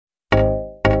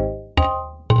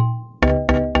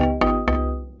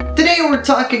we're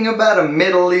talking about a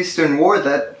Middle Eastern war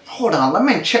that... Hold on, let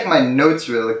me check my notes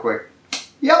really quick.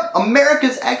 Yep,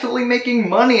 America's actually making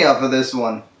money off of this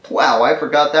one. Wow, I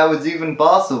forgot that was even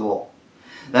possible.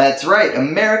 That's right,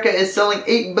 America is selling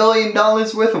 $8 billion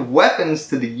worth of weapons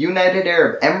to the United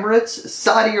Arab Emirates,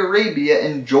 Saudi Arabia,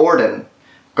 and Jordan.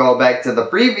 Go back to the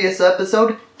previous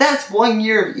episode, that's 1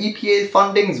 year of EPA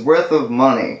funding's worth of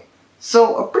money.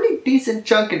 So, a pretty decent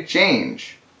chunk of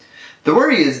change. The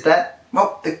worry is that,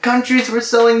 well, the countries we're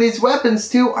selling these weapons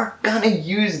to are gonna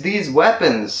use these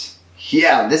weapons.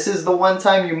 Yeah, this is the one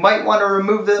time you might want to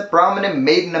remove the prominent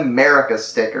Made in America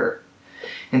sticker.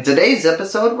 In today's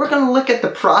episode, we're going to look at the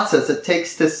process it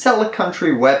takes to sell a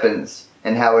country weapons,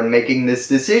 and how in making this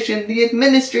decision, the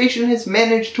administration has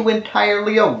managed to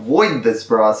entirely avoid this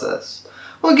process.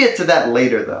 We'll get to that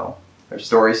later though. Our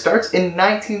story starts in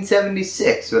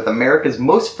 1976 with America's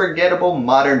most forgettable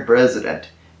modern president,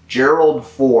 Gerald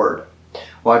Ford.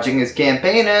 Watching his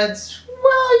campaign ads,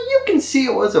 well, you can see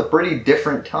it was a pretty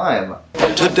different time.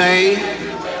 Today,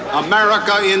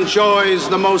 America enjoys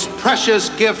the most precious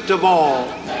gift of all.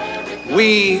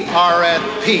 We are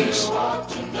at peace.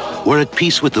 We're at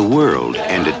peace with the world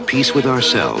and at peace with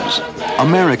ourselves.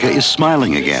 America is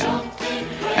smiling again.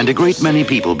 And a great many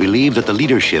people believe that the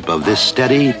leadership of this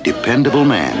steady, dependable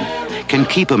man can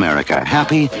keep America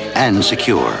happy and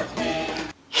secure.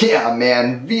 Yeah,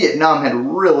 man, Vietnam had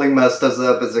really messed us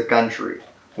up as a country.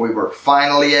 We were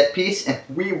finally at peace and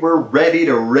we were ready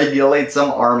to regulate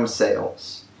some arms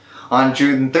sales. On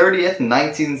June 30th,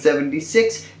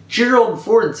 1976, Gerald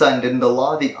Ford signed into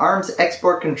law the Arms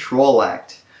Export Control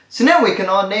Act. So now we can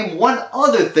all name one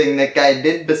other thing that guy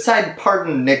did beside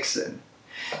pardon Nixon.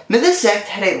 Now this act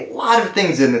had a lot of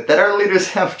things in it that our leaders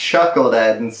have chuckled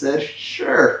at and said,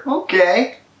 sure,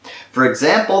 okay. For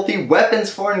example, the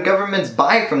weapons foreign governments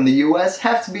buy from the US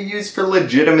have to be used for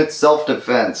legitimate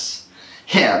self-defense.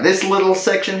 Yeah, this little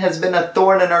section has been a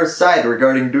thorn in our side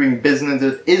regarding doing business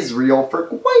with Israel for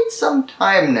quite some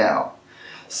time now.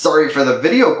 Sorry for the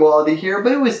video quality here,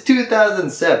 but it was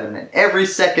 2007 and every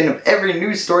second of every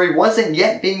news story wasn't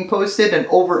yet being posted and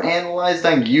overanalyzed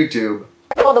on YouTube.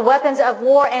 Well, the weapons of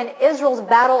war and Israel's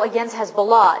battle against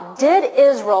Hezbollah. Did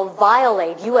Israel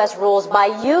violate U.S. rules by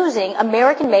using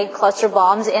American-made cluster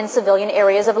bombs in civilian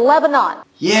areas of Lebanon?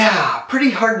 Yeah,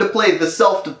 pretty hard to play the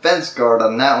self-defense card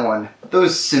on that one.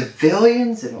 Those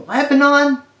civilians in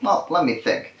Lebanon? Well, let me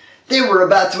think. They were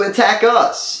about to attack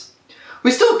us.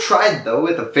 We still tried though,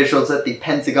 with officials at the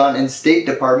Pentagon and State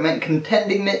Department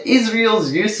contending that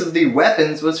Israel's use of the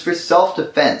weapons was for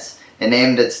self-defense and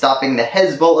aimed at stopping the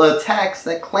Hezbollah attacks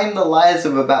that claimed the lives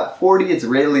of about 40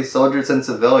 Israeli soldiers and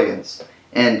civilians,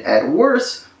 and at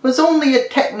worst, was only a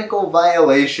technical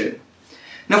violation.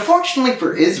 Now fortunately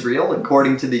for Israel,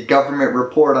 according to the government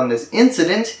report on this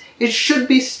incident, it should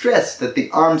be stressed that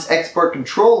the Arms Export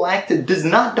Control Act does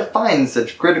not define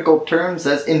such critical terms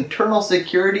as internal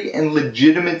security and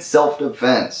legitimate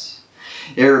self-defense.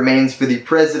 It remains for the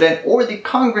President or the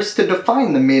Congress to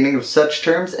define the meaning of such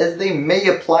terms as they may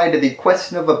apply to the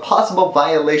question of a possible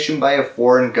violation by a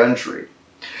foreign country.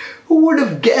 Who would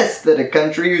have guessed that a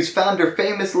country whose founder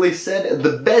famously said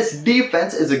the best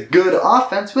defense is a good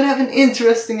offense would have an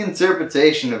interesting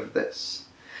interpretation of this?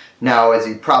 Now, as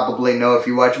you probably know if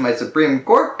you watch my Supreme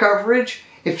Court coverage,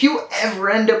 if you ever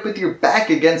end up with your back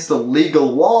against a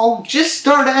legal wall, just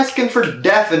start asking for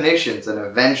definitions and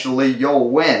eventually you'll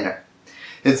win.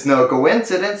 It's no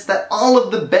coincidence that all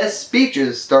of the best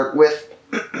speeches start with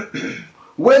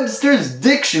Webster's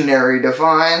Dictionary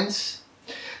defines.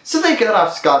 So they got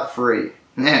off scot-free.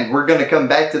 And we're gonna come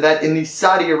back to that in the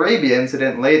Saudi Arabia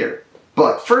incident later.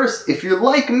 But first, if you're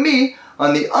like me,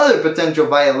 on the other potential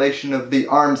violation of the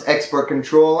Arms Export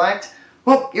Control Act,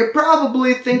 well, you're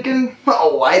probably thinking,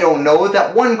 oh, I don't know,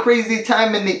 that one crazy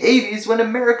time in the 80s when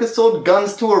America sold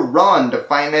guns to Iran to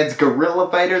finance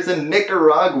guerrilla fighters in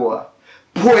Nicaragua.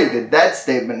 Boy, did that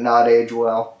statement not age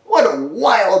well. What a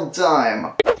wild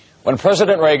time. When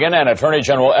President Reagan and Attorney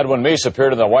General Edwin Meese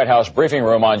appeared in the White House briefing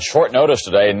room on short notice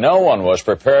today, no one was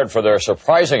prepared for their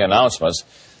surprising announcements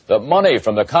that money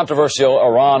from the controversial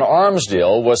Iran arms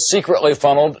deal was secretly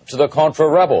funneled to the Contra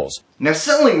rebels. Now,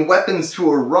 selling weapons to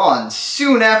Iran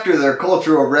soon after their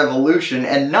Cultural Revolution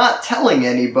and not telling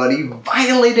anybody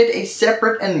violated a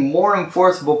separate and more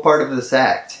enforceable part of this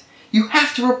act. You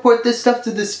have to report this stuff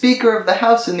to the Speaker of the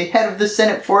House and the head of the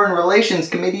Senate Foreign Relations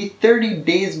Committee 30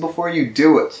 days before you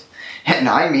do it. And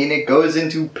I mean, it goes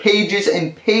into pages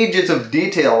and pages of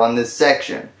detail on this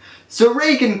section. So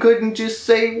Reagan couldn't just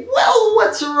say, well,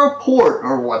 what's a report,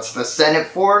 or what's the Senate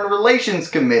Foreign Relations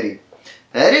Committee?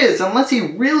 That is, unless he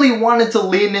really wanted to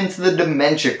lean into the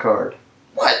dementia card.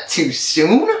 What, too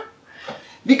soon?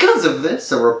 Because of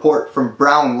this, a report from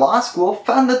Brown Law School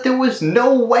found that there was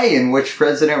no way in which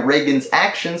President Reagan's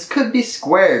actions could be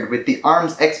squared with the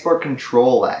Arms Export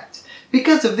Control Act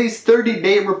because of these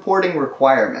 30-day reporting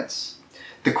requirements.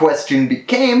 The question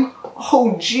became,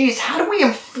 oh geez, how do we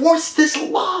enforce this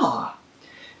law?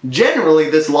 Generally,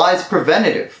 this law is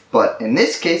preventative, but in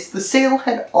this case, the sale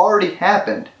had already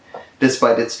happened.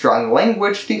 Despite its strong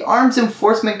language, the Arms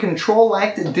Enforcement Control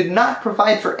Act did not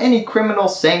provide for any criminal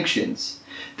sanctions.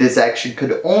 This action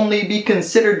could only be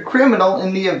considered criminal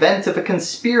in the event of a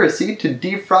conspiracy to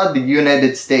defraud the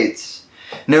United States.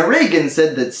 Now, Reagan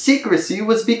said that secrecy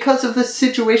was because of the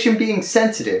situation being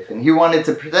sensitive and he wanted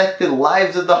to protect the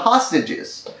lives of the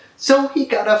hostages, so he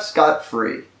got off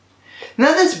scot-free.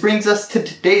 Now this brings us to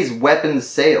today's weapons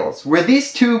sales, where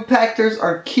these two factors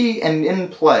are key and in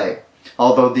play,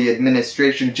 although the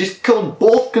administration just killed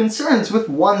both concerns with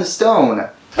one stone.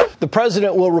 The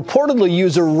president will reportedly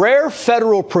use a rare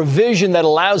federal provision that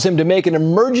allows him to make an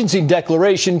emergency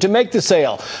declaration to make the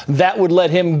sale. That would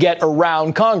let him get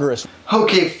around Congress.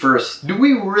 Okay, first, do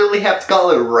we really have to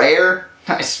call it rare?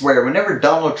 I swear, whenever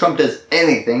Donald Trump does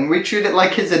anything, we treat it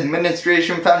like his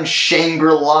administration found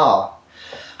Shangri-La.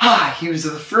 He was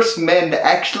the first man to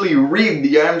actually read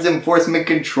the Arms Enforcement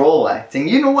Control Act, and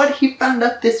you know what? He found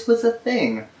out this was a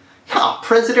thing.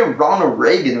 President Ronald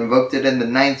Reagan invoked it in the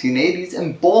 1980s,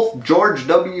 and both George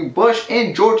W. Bush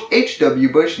and George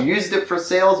H.W. Bush used it for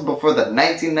sales before the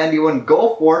 1991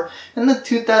 Gulf War and the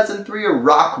 2003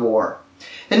 Iraq War.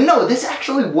 And no, this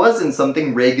actually wasn't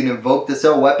something Reagan invoked to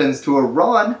sell weapons to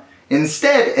Iran.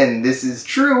 Instead, and this is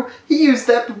true, he used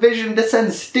that provision to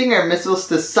send Stinger missiles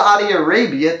to Saudi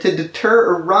Arabia to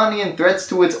deter Iranian threats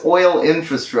to its oil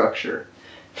infrastructure.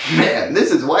 Man,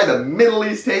 this is why the Middle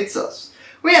East hates us.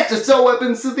 We have to sell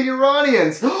weapons to the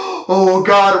Iranians. Oh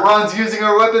God, Iran's using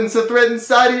our weapons to threaten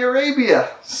Saudi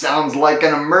Arabia. Sounds like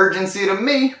an emergency to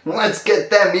me. Let's get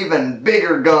them even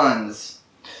bigger guns.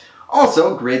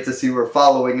 Also, great to see we're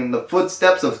following in the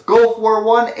footsteps of Gulf War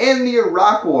I and the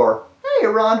Iraq War. Hey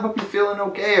Iran, hope you're feeling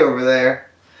okay over there.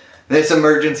 This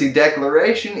emergency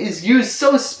declaration is used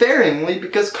so sparingly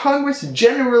because Congress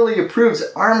generally approves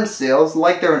arms sales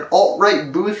like they're an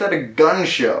alt-right booth at a gun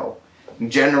show.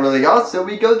 Generally also,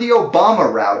 we go the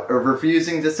Obama route of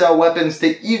refusing to sell weapons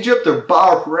to Egypt or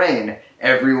Bahrain.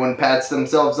 Everyone pats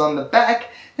themselves on the back,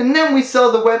 and then we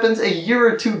sell the weapons a year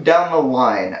or two down the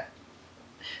line.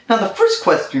 Now the first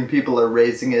question people are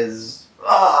raising is,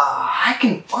 I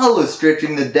can follow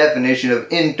stretching the definition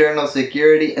of internal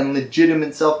security and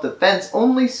legitimate self-defense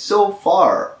only so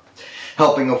far.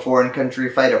 Helping a foreign country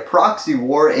fight a proxy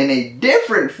war in a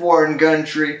different foreign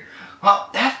country,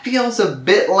 well, that feels a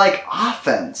bit like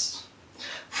offense.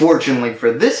 Fortunately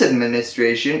for this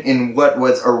administration, in what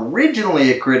was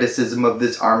originally a criticism of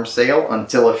this arms sale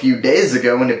until a few days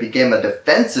ago when it became a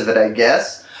defense of it, I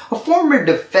guess, a former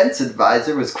defense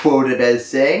advisor was quoted as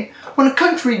saying, when a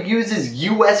country uses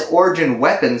U.S. origin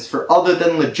weapons for other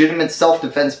than legitimate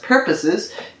self-defense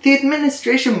purposes, the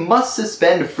administration must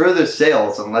suspend further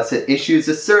sales unless it issues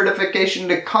a certification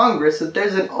to Congress that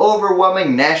there's an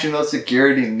overwhelming national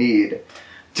security need.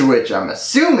 To which I'm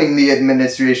assuming the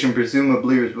administration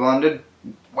presumably responded,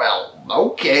 well,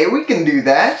 okay, we can do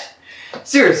that.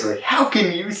 Seriously, how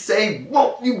can you say,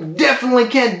 well, you definitely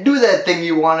can't do that thing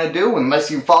you want to do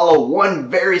unless you follow one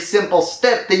very simple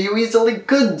step that you easily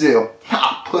could do?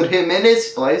 Put him in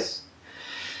his place.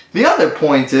 The other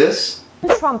point is,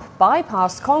 Trump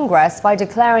bypassed Congress by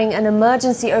declaring an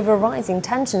emergency over rising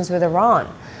tensions with Iran.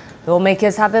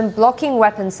 Lawmakers have been blocking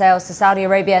weapons sales to Saudi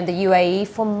Arabia and the UAE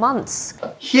for months.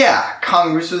 Yeah,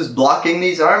 Congress was blocking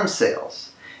these arms sales.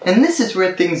 And this is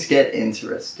where things get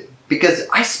interesting. Because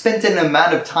I spent an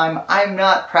amount of time I'm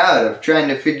not proud of trying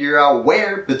to figure out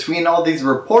where, between all these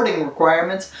reporting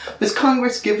requirements, was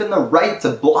Congress given the right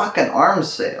to block an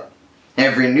arms sale.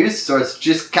 Every news source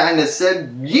just kinda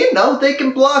said, you know, they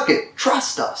can block it,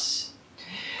 trust us.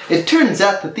 It turns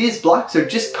out that these blocks are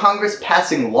just Congress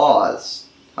passing laws.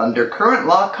 Under current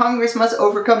law, Congress must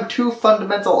overcome two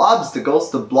fundamental obstacles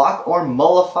to block or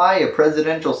nullify a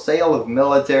presidential sale of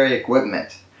military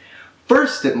equipment.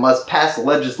 First, it must pass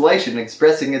legislation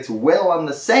expressing its will on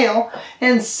the sale,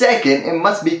 and second, it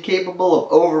must be capable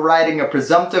of overriding a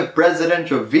presumptive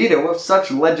presidential veto of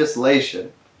such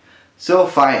legislation. So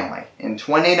finally, in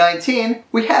 2019,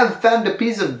 we have found a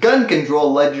piece of gun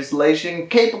control legislation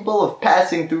capable of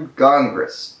passing through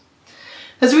Congress.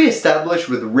 As we established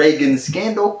with Reagan's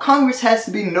scandal, Congress has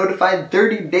to be notified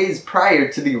 30 days prior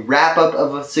to the wrap-up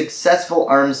of a successful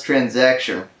arms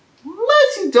transaction.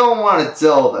 Unless you don't want to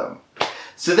tell them.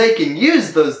 so they can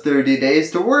use those 30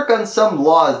 days to work on some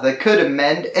laws that could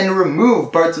amend and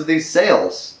remove parts of these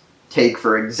sales. Take,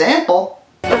 for example,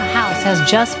 the House has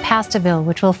just passed a bill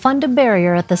which will fund a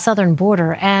barrier at the southern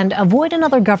border and avoid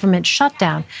another government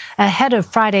shutdown ahead of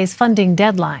Friday's funding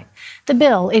deadline. The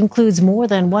bill includes more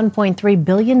than $1.3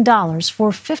 billion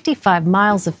for 55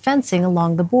 miles of fencing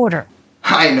along the border.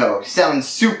 I know, sounds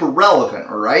super relevant,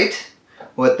 right?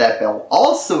 What that bill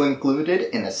also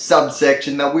included, in a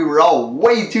subsection that we were all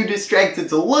way too distracted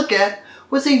to look at,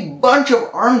 was a bunch of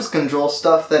arms control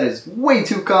stuff that is way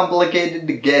too complicated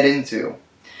to get into.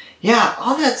 Yeah,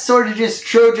 all that sort of just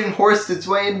Trojan horsed its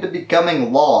way into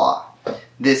becoming law.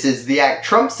 This is the act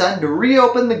Trump signed to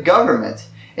reopen the government,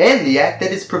 and the act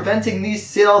that is preventing these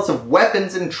sales of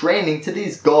weapons and training to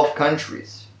these Gulf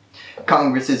countries.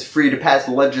 Congress is free to pass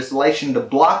legislation to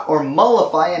block or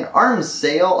mollify an arms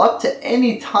sale up to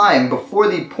any time before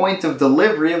the point of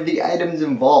delivery of the items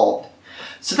involved.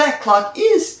 So that clock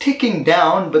is ticking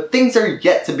down, but things are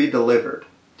yet to be delivered.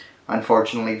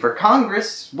 Unfortunately for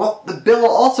Congress, well, the bill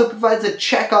also provides a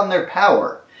check on their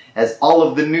power, as all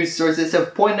of the news sources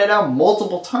have pointed out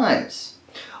multiple times.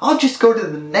 I'll just go to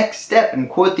the next step and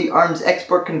quote the Arms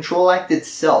Export Control Act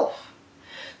itself.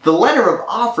 The letter of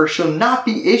offer shall not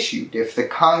be issued if the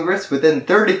Congress, within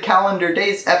 30 calendar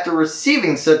days after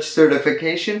receiving such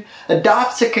certification,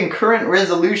 adopts a concurrent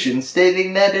resolution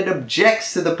stating that it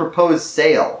objects to the proposed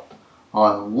sale,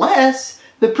 unless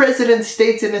the President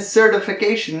states in his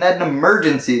certification that an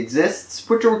emergency exists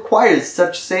which requires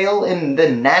such sale in the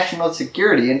national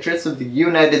security interests of the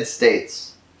United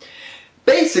States.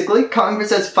 Basically,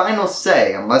 Congress has final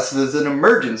say unless there's an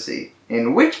emergency,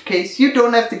 in which case you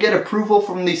don't have to get approval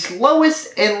from the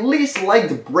slowest and least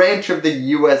liked branch of the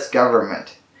US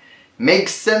government.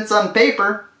 Makes sense on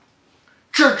paper.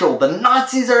 Churchill, the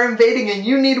Nazis are invading and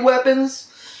you need weapons?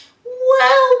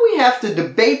 Well, we have to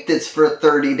debate this for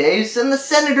 30 days, and the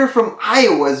senator from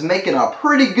Iowa is making a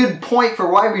pretty good point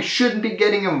for why we shouldn't be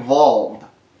getting involved.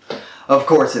 Of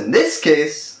course, in this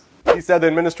case, he said the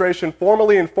administration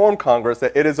formally informed Congress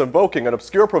that it is invoking an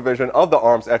obscure provision of the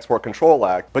Arms Export Control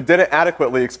Act, but didn't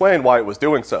adequately explain why it was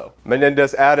doing so.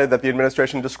 Menendez added that the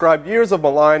administration described years of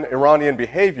malign Iranian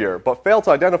behavior, but failed to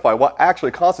identify what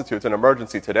actually constitutes an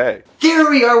emergency today. There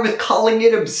we are with calling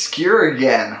it obscure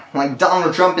again, like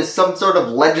Donald Trump is some sort of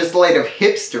legislative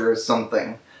hipster or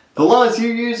something. The laws you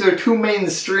use are too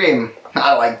mainstream.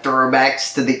 I like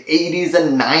throwbacks to the 80s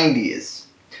and 90s.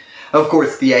 Of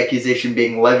course, the accusation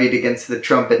being levied against the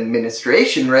Trump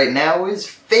administration right now is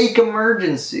fake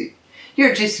emergency.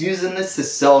 You're just using this to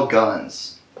sell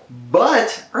guns.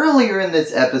 But earlier in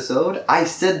this episode, I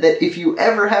said that if you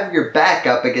ever have your back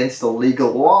up against a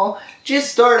legal wall,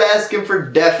 just start asking for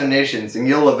definitions and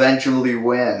you'll eventually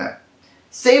win.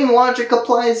 Same logic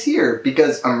applies here,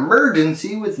 because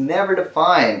emergency was never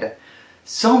defined.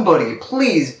 Somebody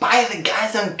please buy the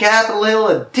guys on Capitol Hill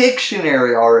a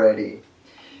dictionary already.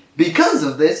 Because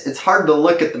of this, it's hard to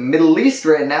look at the Middle East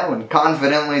right now and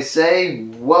confidently say,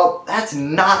 well, that's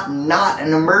not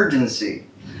an emergency.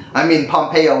 I mean,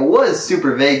 Pompeo was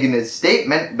super vague in his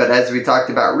statement, but as we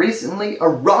talked about recently,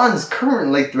 Iran's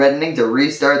currently threatening to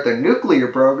restart their nuclear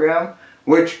program,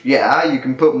 which, yeah, you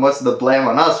can put most of the blame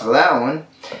on us for that one.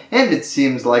 And it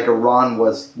seems like Iran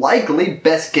was likely,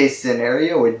 best case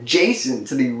scenario, adjacent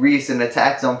to the recent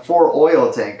attacks on 4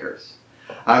 oil tankers.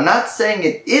 I'm not saying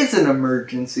it is an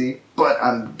emergency, but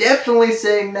I'm definitely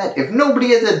saying that if nobody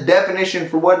has a definition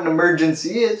for what an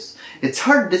emergency is, it's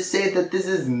hard to say that this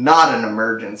is not an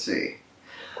emergency.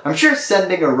 I'm sure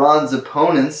sending Iran's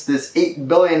opponents this $8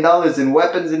 billion in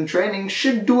weapons and training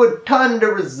should do a ton to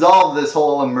resolve this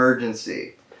whole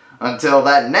emergency. Until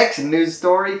that next news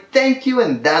story, thank you,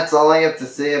 and that's all I have to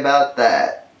say about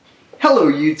that.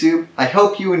 Hello YouTube, I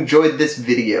hope you enjoyed this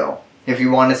video. If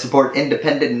you want to support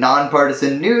independent,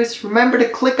 nonpartisan news, remember to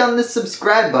click on the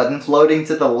subscribe button floating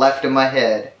to the left of my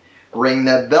head. Ring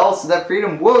that bell so that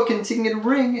freedom will continue to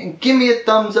ring, and give me a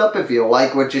thumbs up if you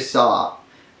like what you saw.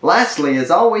 Lastly, as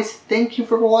always, thank you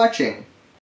for watching.